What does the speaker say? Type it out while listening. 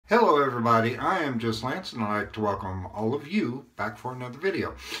Hello everybody, I am just Lance and I'd like to welcome all of you back for another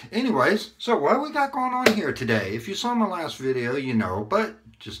video. Anyways, so what we got going on here today? If you saw my last video, you know, but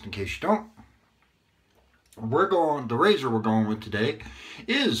just in case you don't, the razor we're going with today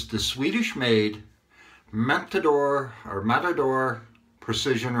is the Swedish made Matador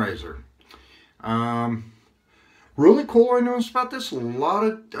Precision Razor. Really cool I noticed about this, a lot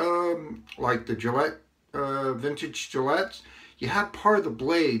of like the Gillette, vintage Gillettes, you have part of the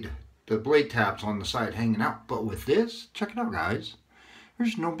blade tabs on the side hanging out. But with this, check it out guys,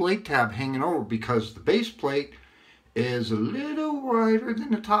 there's no blade tab hanging over because the base plate is a little wider than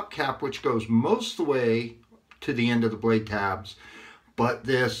the top cap, which goes most of the way to the end of the blade tabs. But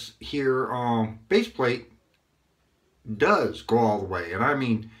this here base plate does go all the way. And I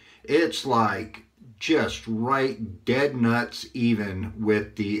mean, it's like just right dead nuts even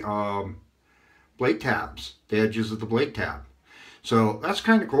with the blade tabs, the edges of the blade tab. So that's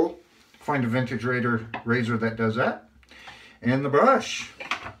kind of cool. Find a vintage razor that does that. And the brush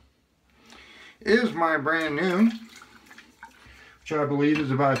is my brand new, which I believe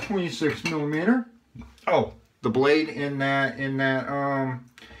is about 26 millimeter. Oh, the blade in that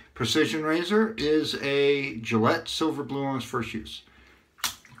precision razor is a Gillette Silver Blue on its first use.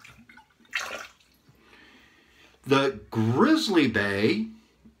 The Grizzly Bay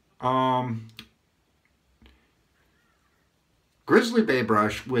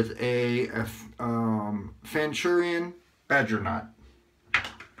brush with a Fanchurian badger knot.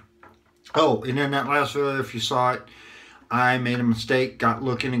 Oh, and in that last video, if you saw it, I made a mistake, got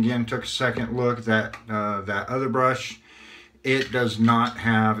looking again, took a second look at that other brush. It does not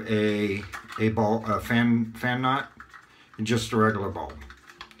have a fan knot, just a regular bulb.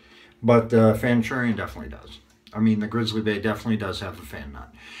 But the Fanchurian definitely does. I mean, the Grizzly Bay definitely does have a fan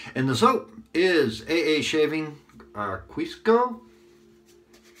knot. And the soap is AA Shaving Quisco.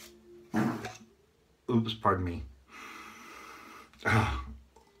 Oops, pardon me.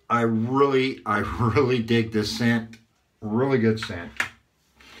 I really dig this scent. Really good scent.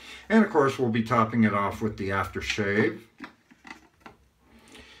 And of course, we'll be topping it off with the aftershave.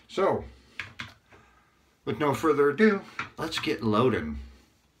 So, with no further ado, let's get loading.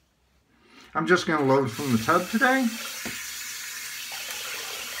 I'm just going to load from the tub today.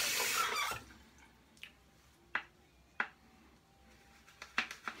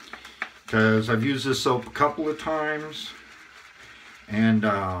 Because I've used this soap a couple of times. And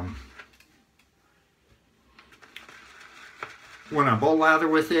when I bowl lather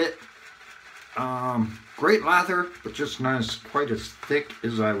with it, great lather, but just not quite as thick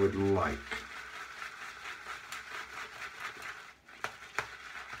as I would like.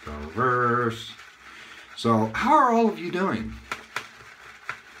 Go reverse. So, how are all of you doing?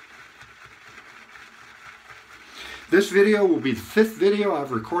 This video will be the 5th video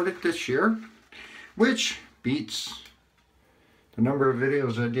I've recorded this year, which beats the number of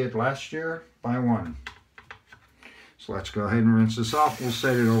videos I did last year by 1. So let's go ahead and rinse this off. We'll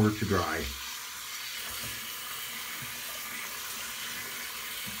set it over to dry.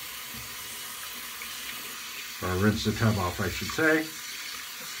 Or rinse the tub off, I should say.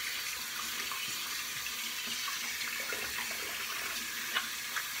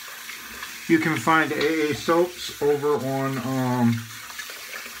 You can find AA soaps over on,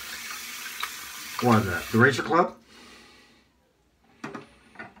 what is that, the Razor Club?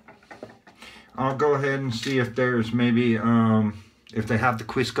 I'll go ahead and see if there's maybe, if they have the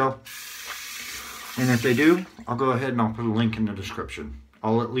Quisco. And if they do, I'll go ahead and I'll put a link in the description.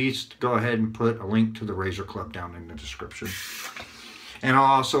 I'll at least go ahead and put a link to the Razor Club down in the description. And I'll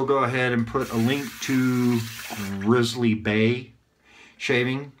also go ahead and put a link to Grizzly Bay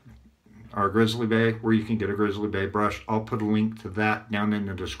shaving. Our Grizzly Bay, where you can get a Grizzly Bay brush. I'll put a link to that down in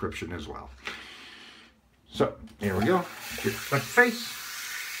the description as well. So, there we go. Get the face.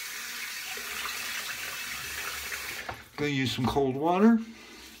 Gonna use some cold water.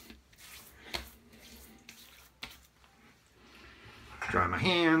 Dry my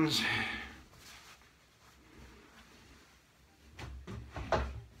hands.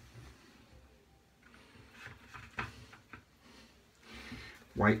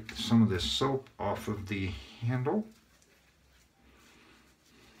 Wipe some of this soap off of the handle.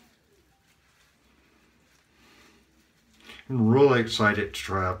 I'm really excited to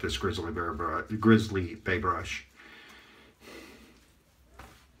try out this Grizzly Bay brush.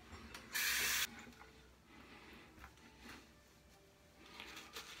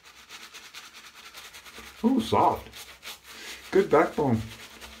 Oh, soft. Good backbone.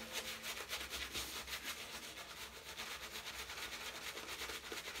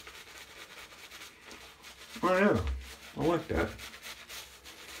 Oh yeah, I like that.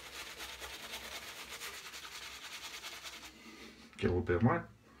 Get a little bit more.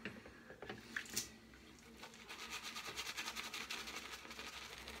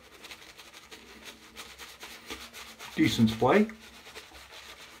 Decent splay.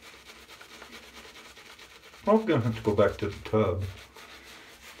 I'm gonna have to go back to the tub.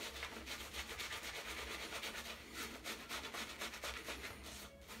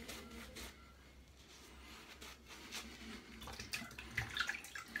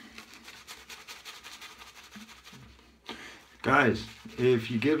 Guys, if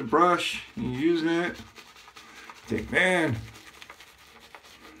you get a brush and you're using it, think, man,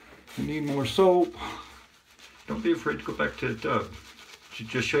 I need more soap. Don't be afraid to go back to the tub. You're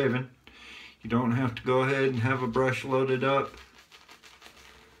just shaving. You don't have to go ahead and have a brush loaded up,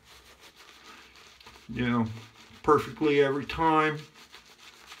 you know, perfectly every time.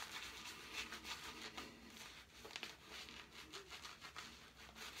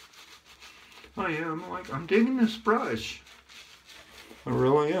 Oh yeah, I'm digging this brush. I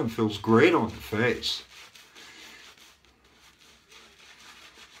really am. Feels great on the face.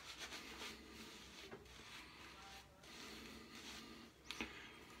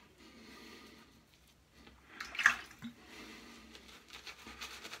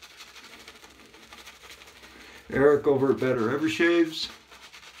 Eric over at Better Ever Shaves.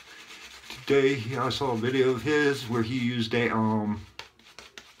 Today I saw a video of his where he used a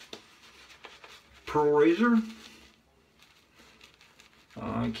pearl razor.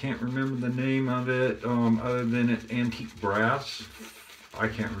 I can't remember the name of it other than it's antique brass. I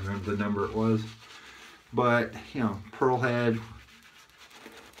can't remember the number it was, but you know, pearl head.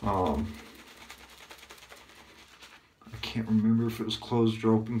 I can't remember if it was closed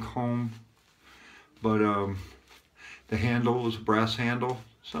or open comb, but the handle was a brass handle.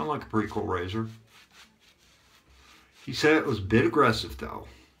 Sounded like a pretty cool razor. He said it was a bit aggressive though.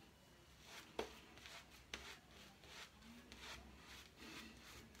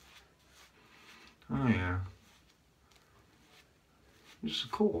 Oh yeah. This is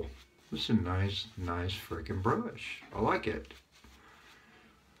cool. This is a nice freaking brush. I like it.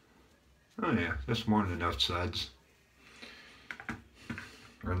 Oh yeah, that's more than enough suds.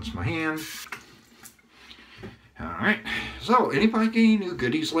 Rinse my hands. Alright, so anybody get any new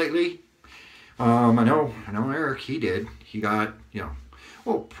goodies lately? I know Eric, he did. He got, you know,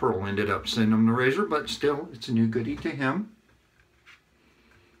 well, Pearl ended up sending him the razor, but still, it's a new goodie to him.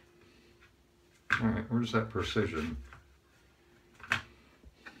 Alright, where's that precision?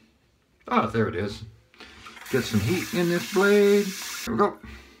 Oh, there it is. Get some heat in this blade. There we go.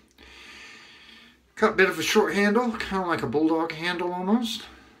 Got a bit of a short handle, kind of like a bulldog handle almost.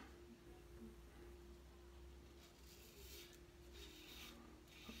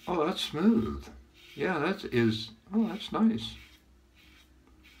 Oh, that's smooth. Yeah, oh, that's nice.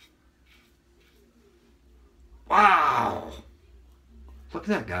 Wow! Look at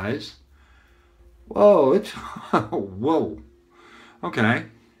that, guys. Whoa, it's, whoa. Okay.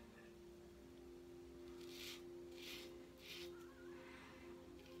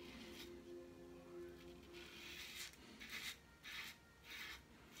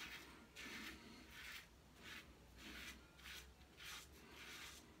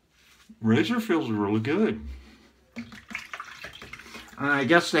 Razor feels really good. I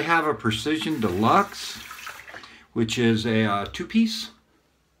guess they have a Precision Deluxe, which is a two-piece.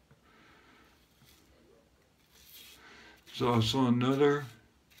 There's also another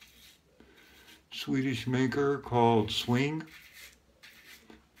Swedish maker called Swing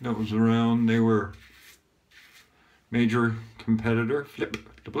that was around. They were major competitor. Flip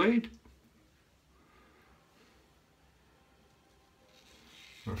the blade.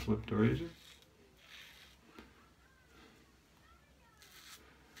 Or flip the razor.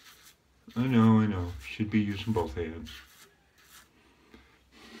 I know. Should be using both hands.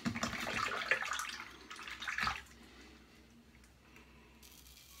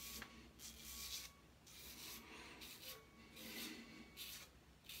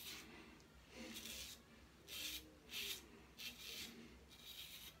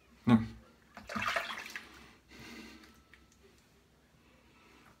 No.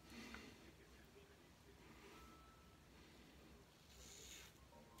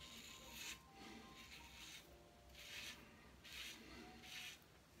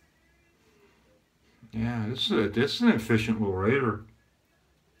 Yeah, this is an efficient little razor.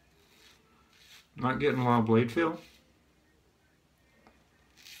 Not getting a lot of blade feel.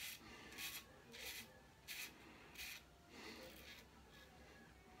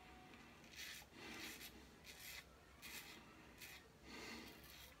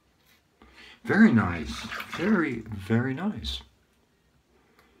 Very nice. Very, very nice.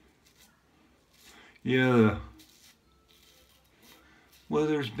 Yeah.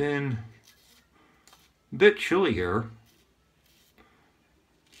 weather's been a bit chilly here.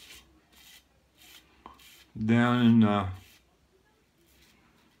 Down in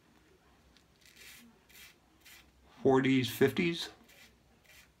 40s, 50s.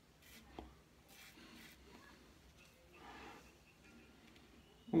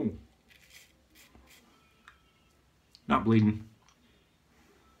 Ooh. Not bleeding.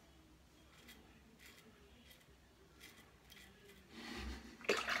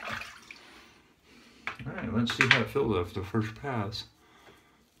 Alright, let's see how it feels after the first pass.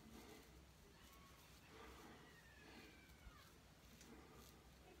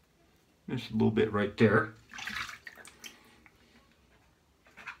 Just a little bit right there.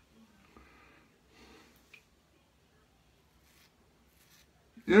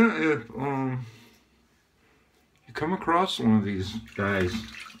 Yeah, if you come across one of these guys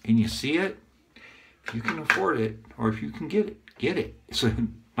and you see it, if you can afford it, or if you can get it, get it. It's a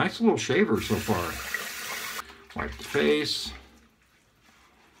nice little shaver so far. Wipe the face.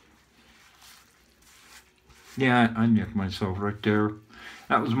 Yeah, I nicked myself right there.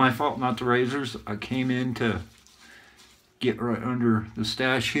 That was my fault, not the razors. I came in to get right under the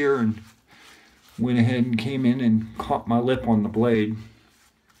stash here and went ahead and came in and caught my lip on the blade.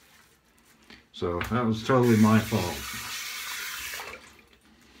 So that was totally my fault.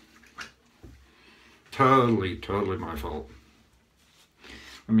 Totally my fault.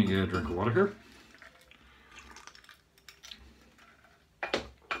 Let me get a drink of water here.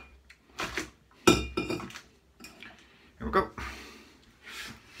 Here we go.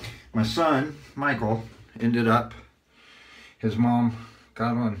 My son, Michael, ended up, his mom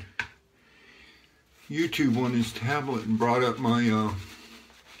got on YouTube on his tablet and brought up my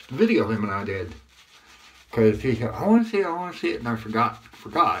video him and I did. Because he said, I want to see it, and I forgot.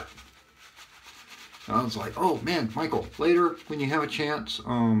 And I was like, oh man, Michael, later when you have a chance,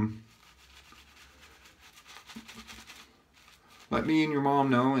 let me and your mom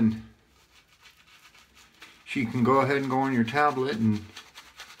know, and she can go ahead and go on your tablet. And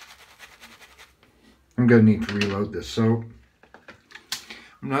I'm gonna need to reload this soap.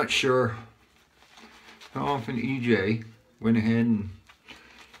 I'm not sure how often EJ went ahead and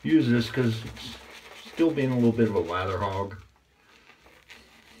used this, because it's still being a little bit of a lather hog.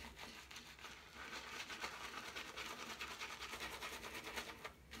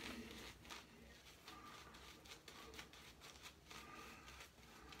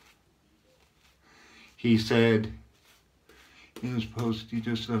 He said in his post he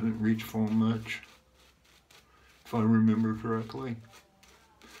just doesn't reach foam much, if I remember correctly.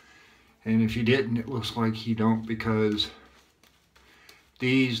 And if he didn't, it looks like he don't, because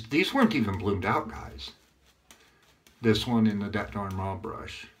these weren't even bloomed out, guys. This one and the that darn raw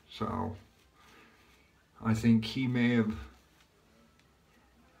brush. So I think he may have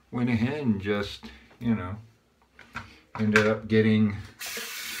went ahead and just, you know, ended up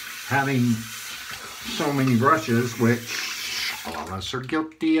having so many brushes, which all of us are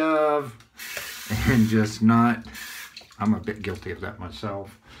guilty of, and just not, I'm a bit guilty of that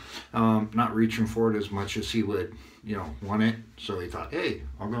myself, not reaching for it as much as he would, you know, want it. So he thought, hey,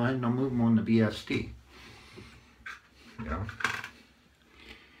 I'll go ahead and I'll move him on to BST. You know?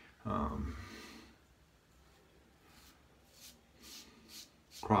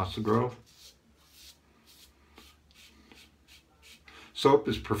 Across the grove. Soap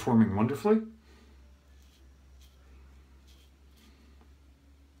is performing wonderfully.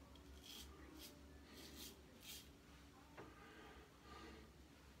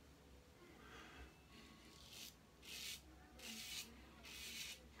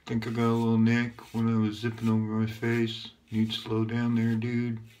 I think I got a little nick when I was zipping over my face. Need to slow down there,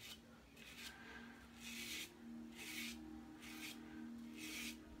 dude.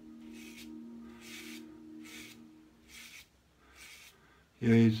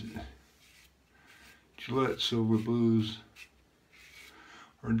 Yeah, Gillette Silver Blues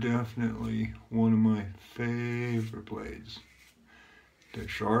are definitely one of my favorite blades. They're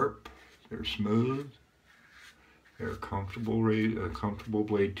sharp, they're smooth, they're a comfortable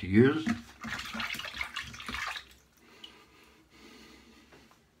blade to use.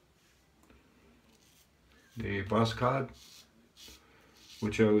 The Boscod,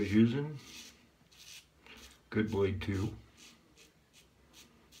 which I was using, good blade too.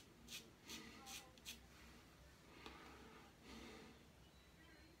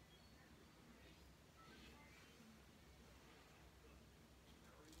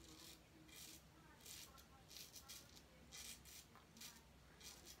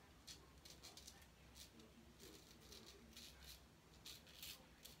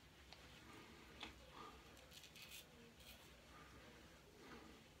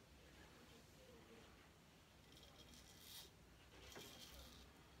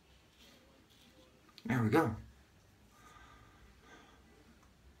 There we go.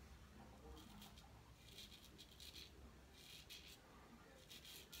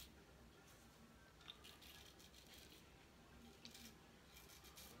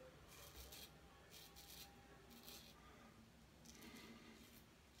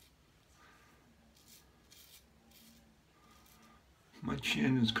 My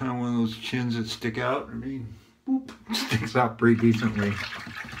chin is kind of one of those chins that stick out. I mean, boop, sticks out pretty decently.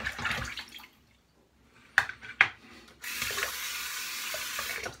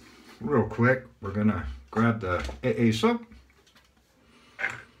 Real quick, we're gonna grab the AA soap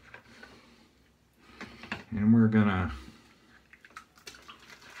and we're gonna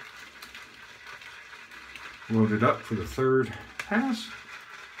load it up for the third pass.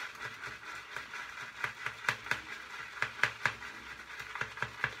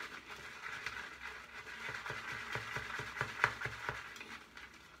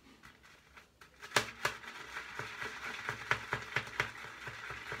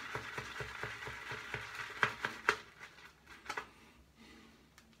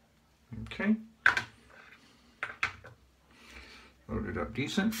 Okay, load it up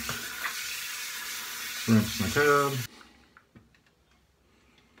decent. Rinse my tub.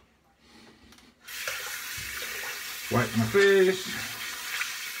 Wipe my face.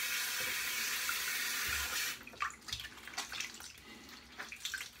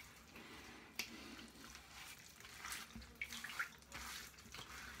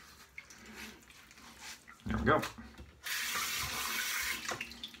 There we go.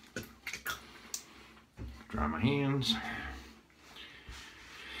 Dry my hands.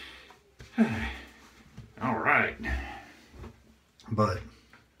 All right. But,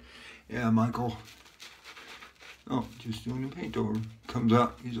 yeah, Michael. Oh, just doing the paint over. Comes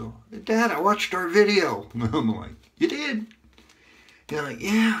out, he's all, hey, Dad, I watched our video. I'm like, you did? They're like,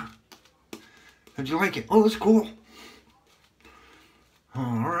 yeah. How'd you like it? Oh, it's cool.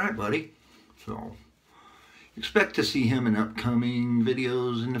 Oh, all right, buddy. So, expect to see him in upcoming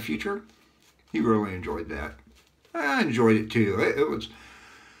videos in the future. He really enjoyed that. I enjoyed it too. It was,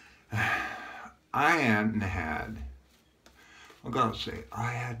 I hadn't had, I gotta say,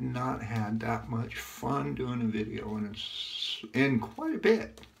 I had not had that much fun doing a video in quite a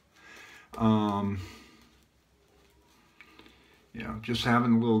bit. You know, just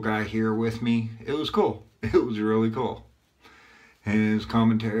having the little guy here with me, it was cool. It was really cool. And his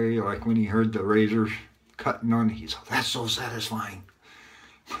commentary, like when he heard the razor cutting on, he's like, that's so satisfying.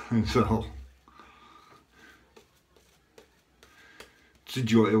 And so, it's a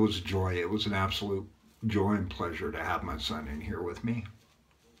joy. It was a joy. It was an absolute joy and pleasure to have my son in here with me.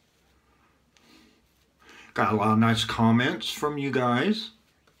 Got a lot of nice comments from you guys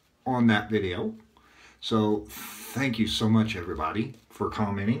on that video. So thank you so much, everybody, for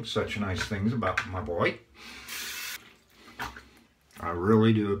commenting such nice things about my boy. I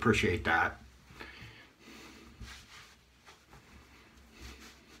really do appreciate that.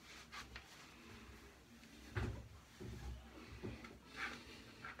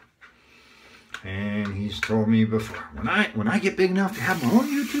 And he's told me before, when I get big enough to have my own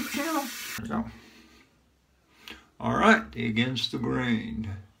YouTube channel, there we go. All right, against the grain.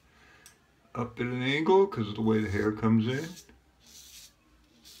 Up at an angle because of the way the hair comes in.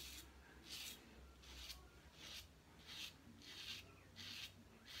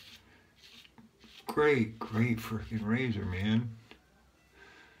 Great freaking razor, man.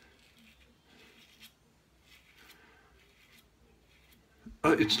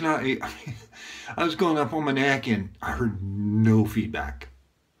 It's not a, I was going up on my neck and I heard no feedback.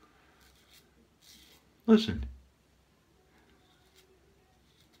 Listen.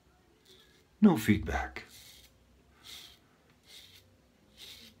 No feedback.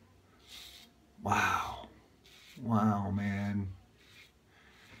 Wow. Wow, man.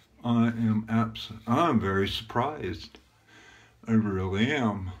 I'm very surprised. I really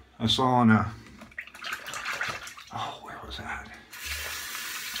am. I saw on a, oh, where was that?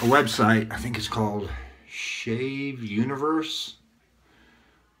 A website, I think it's called Shave Universe,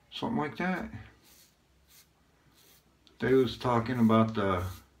 something like that. They was talking about the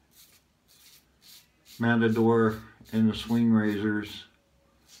Matador and the swing razors,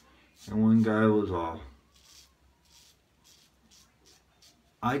 and one guy was all,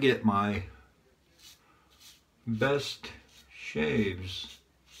 I get my best shaves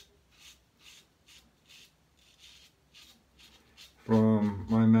from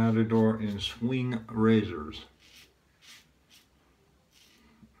my Matador and swing razors.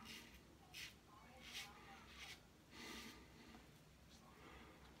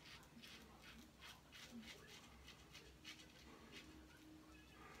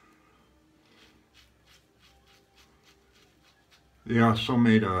 They also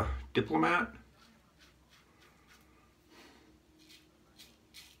made a Diplomat.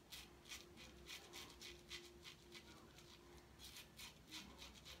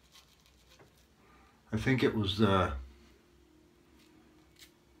 I think it was the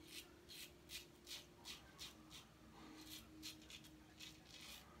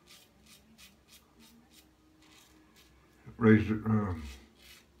Razor,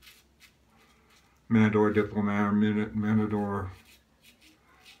 Matador Diplomat, or Matador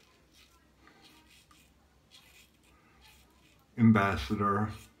Ambassador.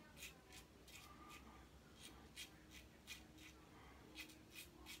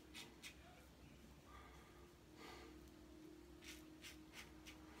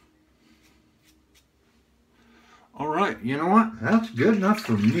 All right, you know what? That's good enough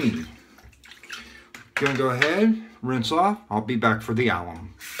for me. Gonna go ahead, rinse off. I'll be back for the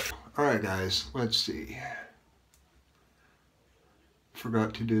alum. All right, guys, let's see.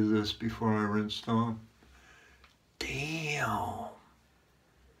 Forgot to do this before I rinsed off. Damn.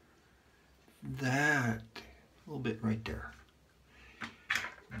 That, a little bit right there.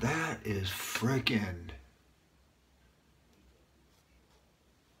 That is freaking.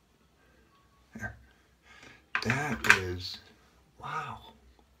 There. That is, wow.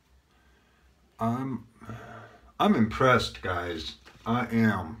 I'm impressed, guys. I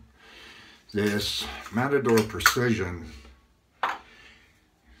am. This Matador Precision.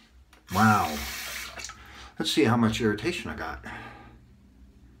 Wow. Let's see how much irritation I got.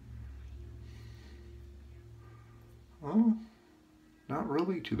 Oh, not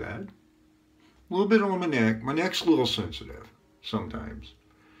really too bad. A little bit on my neck. My neck's a little sensitive sometimes.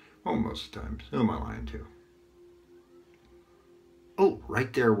 Well, most of the times. Who am I lying to? Oh,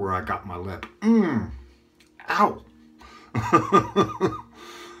 right there where I got my lip. Ow.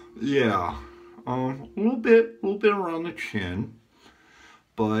 Yeah. A little bit around the chin.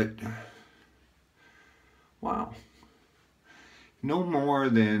 But, wow. No more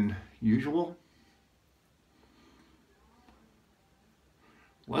than usual.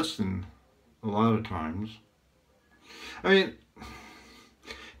 Less than a lot of times. I mean,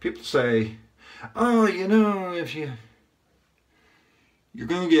 people say, oh, you know, if you're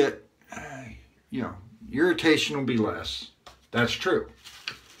going to get, you know, irritation will be less. That's true.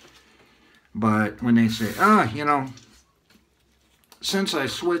 But when they say, oh, you know, since I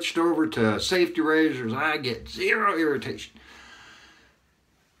switched over to safety razors, I get zero irritation.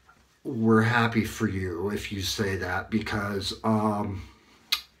 We're happy for you if you say that, because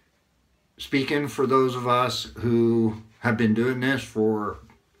speaking for those of us who have been doing this for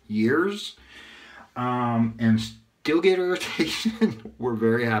years and still get irritation, we're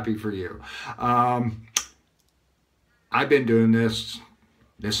very happy for you. I've been doing this.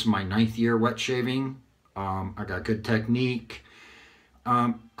 This is my 9th year wet shaving. I got good technique.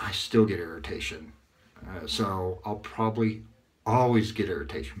 I still get irritation. So I'll probably always get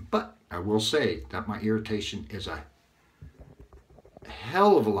irritation. But I will say that my irritation is a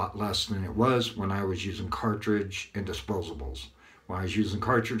hell of a lot less than it was when I was using cartridge and disposables. When I was using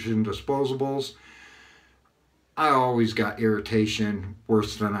cartridge and disposables, I always got irritation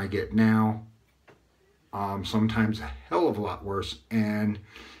worse than I get now. Sometimes a hell of a lot worse. And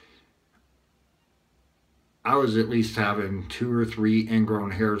I was at least having 2 or 3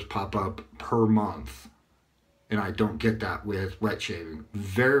 ingrown hairs pop up per month. And I don't get that with wet shaving.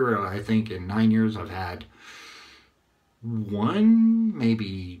 Very rarely. I think in 9 years I've had 1,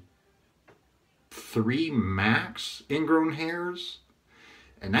 maybe 3 max ingrown hairs.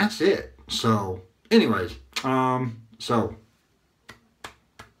 And that's it. So, anyways, so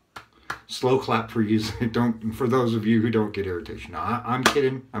slow clap for using it. For those of you who don't get irritation. I'm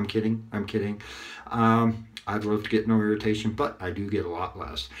kidding. I'd love to get no irritation, but I do get a lot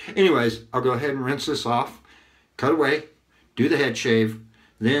less. Anyways, I'll go ahead and rinse this off, cut away, do the head shave,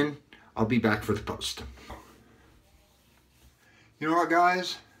 then I'll be back for the post. You know what,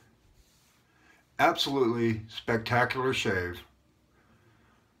 guys? Absolutely spectacular shave.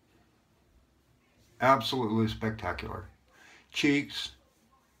 Absolutely spectacular. Cheeks,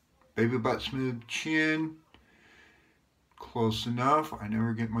 baby butt smooth chin, close enough. I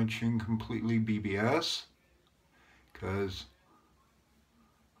never get my chin completely BBS because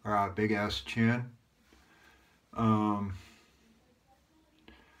I got a big ass chin. My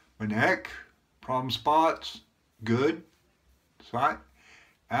neck, problem spots, good. So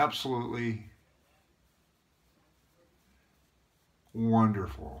absolutely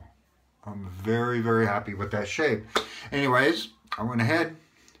wonderful. I'm very, very happy with that shave. Anyways, I went ahead,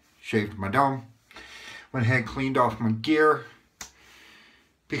 shaved my dome, went ahead, cleaned off my gear,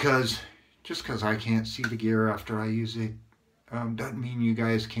 because just because I can't see the gear after I use it, doesn't mean you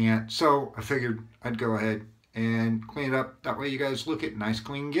guys can't. So I figured I'd go ahead and clean it up. That way you guys look at nice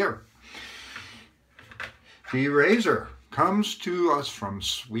clean gear. The razor comes to us from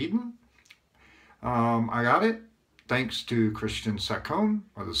Sweden. I got it thanks to Christian Sackone,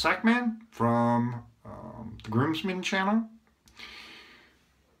 or the Sackman, from the Groomsman channel.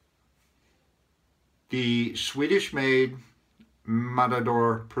 The Swedish made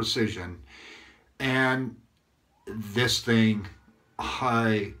Matador Precision. And this thing,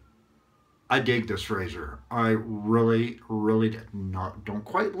 I dig this razor. I really, really did. Don't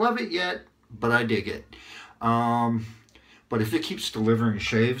quite love it yet, but I dig it. But if it keeps delivering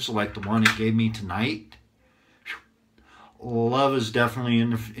shaves like the one it gave me tonight, love is definitely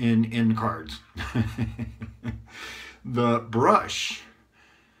in the cards. The brush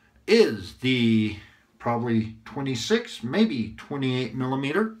is the probably 26, maybe 28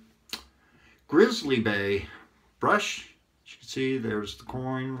 millimeter Grizzly Bay brush. As you can see, there's the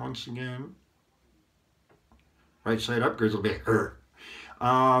coin once again. Right side up, Grizzly Bay.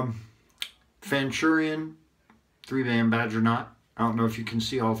 Fanturian 3-band badger knot. I don't know if you can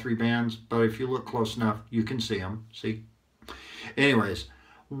see all 3 bands, but if you look close enough, you can see them. See? Anyways,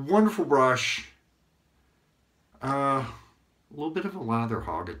 wonderful brush. A little bit of a lather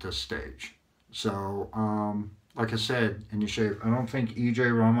hog at this stage. So, like I said in the shave, I don't think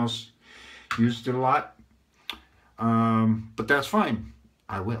EJ Ramos used it a lot. But that's fine.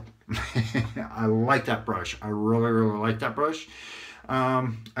 I will. I like that brush. I really, really like that brush.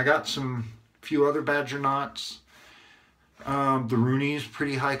 I got few other badger knots. The Rooney's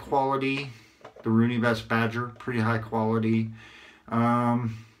pretty high quality. The Rooney Best Badger, pretty high quality.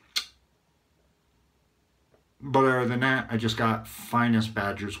 But other than that, I just got Finest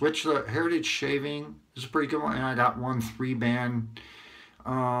Badgers, which the Heritage Shaving is a pretty good one. And I got one 3-band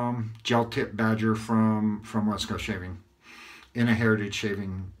gel tip badger from Let's Go Shaving in a Heritage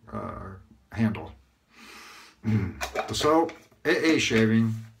Shaving handle. So, AA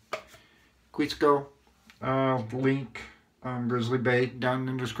Shaving, Queetsco, link Grizzly Bay down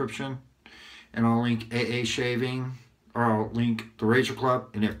in the description, and I'll link AA Shaving, or I'll link the Razor Club,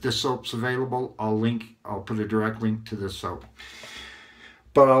 and if this soap's available, I'll put a direct link to this soap.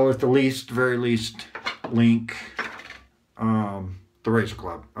 But I'll at the very least link the Razor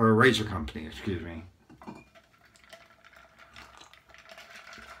Club, or Razor Company, excuse me.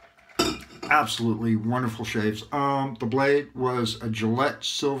 Absolutely wonderful shaves. The blade was a Gillette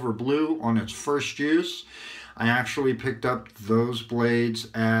Silver Blue on its first use. I actually picked up those blades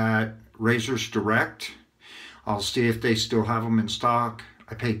at Razors Direct. I'll see if they still have them in stock.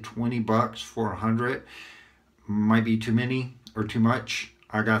 I paid 20 bucks for 100. Might be too many or too much.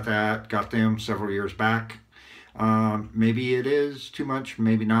 I got them several years back. Maybe it is too much,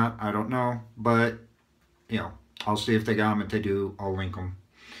 maybe not, I don't know. But, you know, I'll see if they got them. If they do, I'll link them.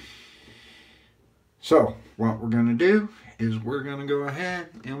 So, what we're going to do is we're going to go ahead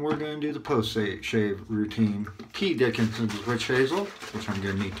and we're going to do the post-shave routine. T. Dickinson's Witch Hazel, which I'm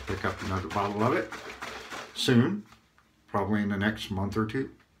going to need to pick up another bottle of it soon, probably in the next month or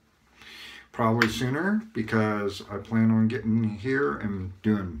two. Probably sooner, because I plan on getting here and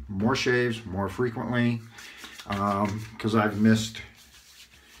doing more shaves more frequently, because I've missed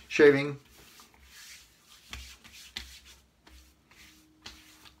shaving.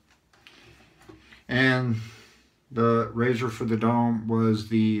 And the razor for the dome was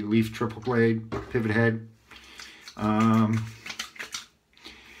the Leaf Triple Blade Pivot Head. And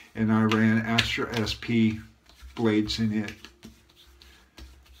I ran Astra SP blades in it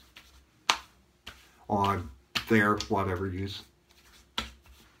on their whatever use.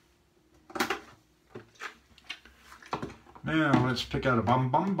 Now let's pick out a bum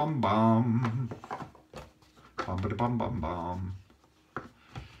bum bum bum. Bum ba da bum bum bum.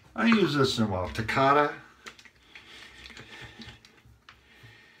 I use this in a while. Takata.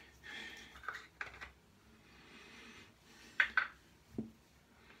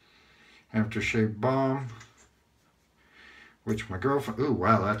 Aftershave balm, which my girlfriend, ooh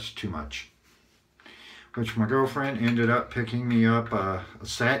wow, that's too much. Which my girlfriend ended up picking me up a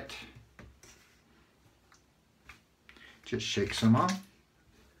set. Just shake some on.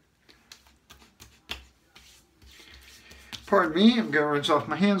 Pardon me, I'm going to rinse off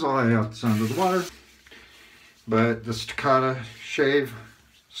my hands all the way out the sound of the water. But this Takata shave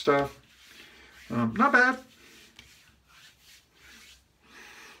stuff, not bad.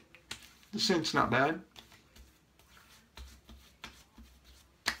 The scent's not bad.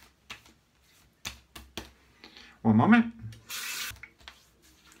 One moment.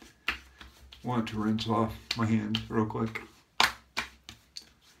 Want to rinse off my hands real quick.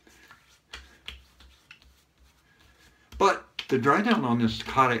 But The dry down on this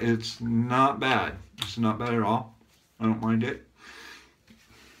Takata, it's not bad. It's not bad at all. I don't mind it.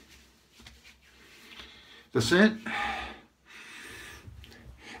 The scent,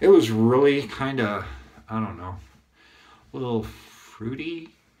 it was really kind of, I don't know, a little fruity,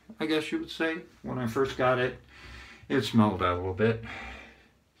 I guess you would say, when I first got it. It smelled out a little bit.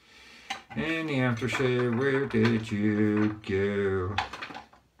 And the aftershave, where did you go?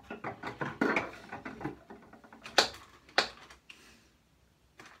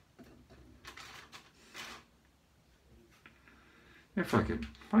 If I could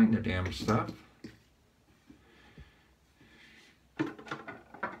find the damn stuff.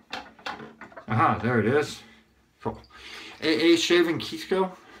 Aha, there it is. Cool. AA Shaving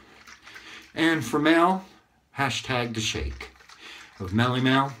Kisco. And for mail, hashtag the shake of Melly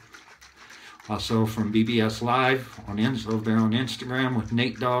Mel. Also from BBS Live on over there on Instagram with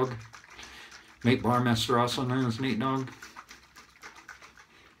Nate Dogg. Nate Barmester, also known as Nate Dogg.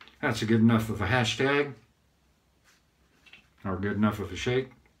 That's a good enough of a hashtag. Or good enough of a shake.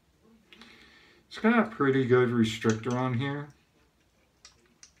 It's got a pretty good restrictor on here.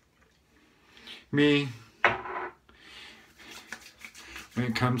 Me, when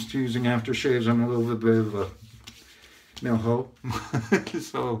it comes to using aftershaves, I'm a little bit of a no-ho.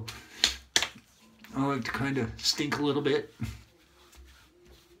 So I like to kind of stink a little bit.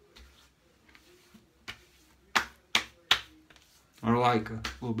 I like a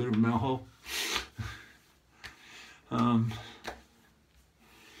little bit of no-ho.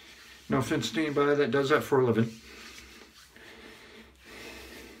 No offense to anybody that does that for a living.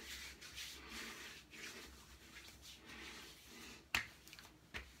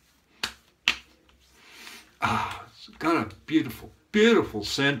 It's got a beautiful, beautiful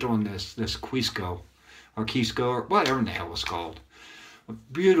scent on this Quisco, or Quisco, or whatever the hell it's called. A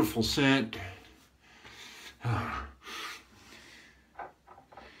beautiful scent. A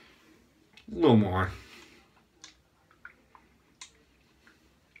little more.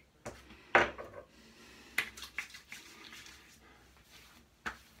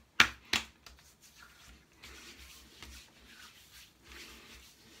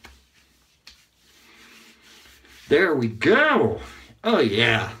 There we go. Oh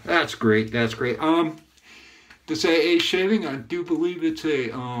yeah, that's great. That's great. This AA shaving, I do believe it's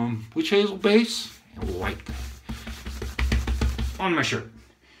a witch hazel base. White on my shirt.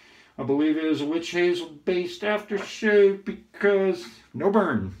 I believe it is a witch hazel based aftershave because no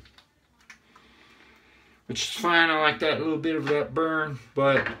burn, which is fine. I like that little bit of that burn,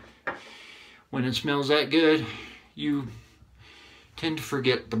 but when it smells that good, you tend to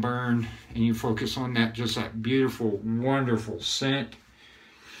forget the burn and you focus on that, just that beautiful, wonderful scent.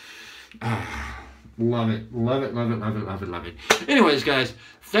 Love it, love it, love it, love it, love it, love it. Anyways, guys,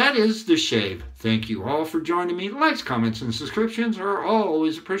 that is the shave. Thank you all for joining me. Likes, comments, and subscriptions are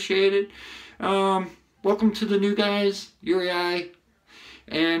always appreciated. Welcome to the new guys, Uri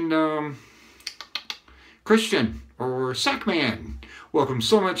and Christian or Sackman. Welcome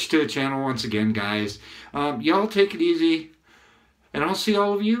so much to the channel once again, guys. Y'all take it easy. And I'll see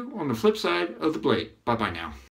all of you on the flip side of the blade. Bye-bye now.